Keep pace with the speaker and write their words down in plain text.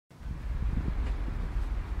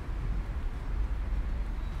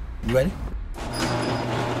You ready?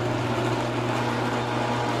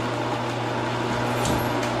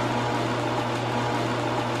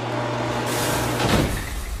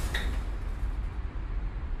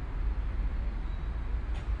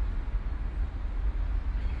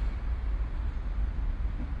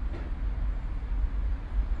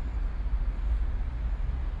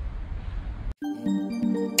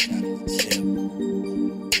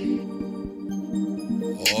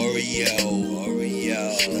 Oreo,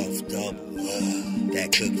 stuffed up. That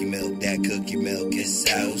cookie milk is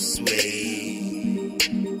so sweet.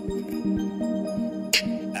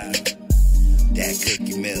 That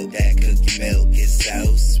cookie milk is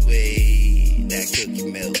so sweet. That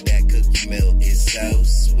cookie milk is so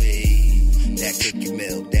sweet. That cookie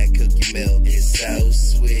milk is so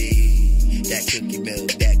sweet. That cookie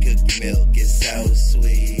milk is so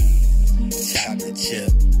sweet. Chocolate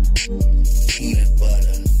chip, peanut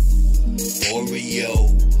butter, Oreo,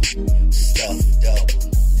 stuffed up.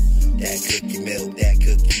 That cookie milk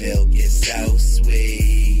is so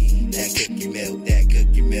sweet. That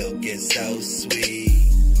cookie milk is so sweet.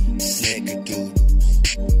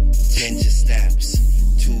 Snickerdoodles, ginger snaps,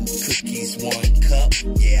 2 cookies, 1 cup.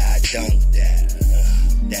 Yeah, I dunked that.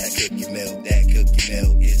 That cookie milk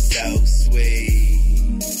is so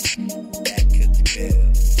sweet. That cookie milk.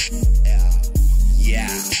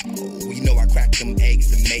 Yeah, you know I crack them eggs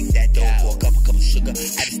to make that dough. For a cup of sugar, add a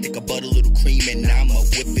stick of butter, little cream, and I'ma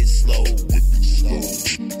whip it slow.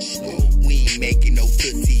 We ain't making no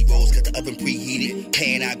Tootsie Rolls, cause the oven preheated.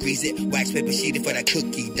 Pan, I grease it, wax paper sheeted for that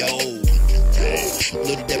cookie dough.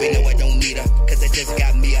 Little Debbie know I don't need her, cause I just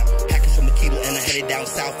got me a package from a kilo, and I headed down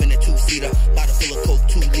south in a 2-seater. Bottle full of Coke,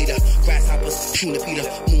 2-liter. Grasshoppers, tuna pita,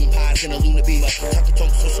 moon pies, and a Luna Beamer. Chocolate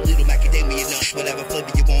chunks, social little macadamia nuts, whatever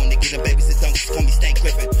flavor you want, nigga, them babies and dunks. Call me Stank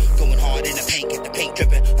Griffin, going hard in the paint, get the paint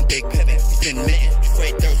dripping. I'm Big Pippin, Thin Mitten,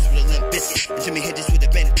 Fred Durst with a limp biscuit, and Jimmy Hedges with the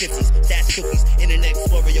Bennett Tipsies, Stash cookies, Internet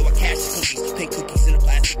Explorer, yo, I cash cookies, pink cookies in a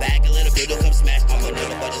plastic bag, a little bit of come smash. I'm a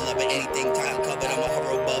little buddy lover, anything time covered. I'm a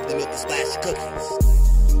hover above the milk and splash cookies.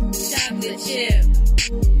 Chocolate chip,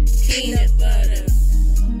 peanut butter,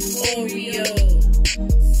 Oreo,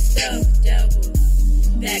 stuffed double.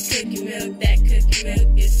 That cookie milk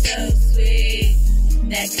is so sweet.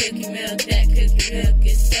 That cookie milk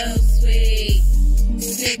is so sweet.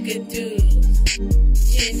 Snickerdoodles,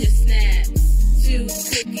 ginger snaps, 2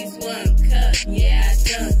 cookies, 1 cup. Yeah, I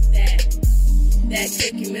dunked that. That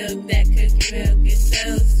cookie milk is so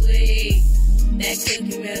sweet. That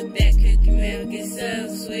cookie milk is so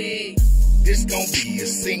sweet. This gon' be a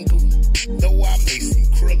single, though I make some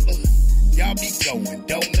Krilla. Y'all be going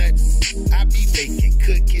donuts, I be making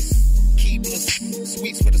cookies, keeblers,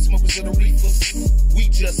 sweets for the smokers of the reefers. We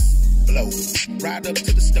just blow, ride up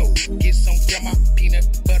to the stove, get some grandma peanut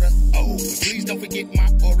butter. Oh, please don't forget my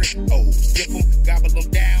Oreos. Dip them, gobble them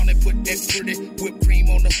down, and put that pretty whipped cream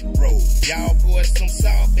on the roll. Y'all boys, some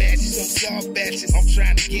soft batches. I'm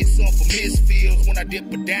trying to get some from Miss Fields. When I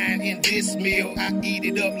dip a dime in this meal, I eat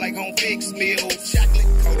it up like on fixed meals. Chocolate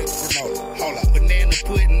coated granola, hold up, banana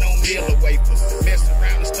pudding on Miller wafers. Mess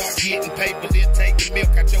around and start getting paper, then take the milk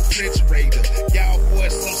out your refrigerator. Y'all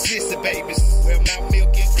boys, some sissy babies. Well, my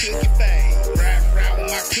milk and cookie fade. Ride around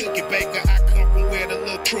with my cookie baker. I come from where the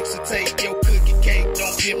little crooks will take your cookie cake.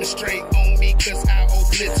 Don't demonstrate on me, cause I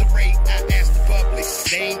obliterate. I ask the public,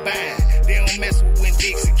 they ain't buying. They don't mess with when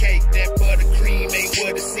Dixie cake. That buttercream ain't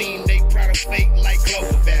what it seemed. They product fake like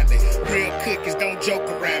Clover Valley. Real cookies don't joke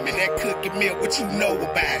around me. That cookie milk, what you know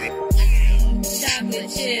about it? Chocolate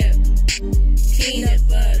chip, peanut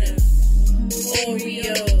butter,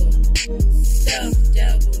 Oreo, stuffed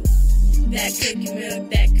double. That cookie milk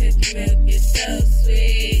is so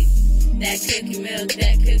sweet. That cookie milk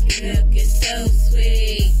is so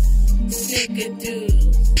sweet.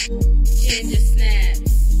 Snickerdoodles, ginger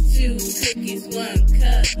snaps, 2 cookies, 1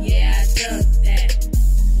 cup. Yeah, I dunked that.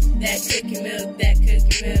 That cookie milk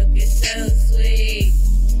is so sweet.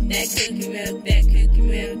 That cookie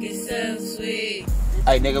milk is so sweet.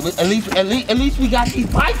 Hey, nigga, at least we got these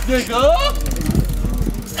pipes, nigga.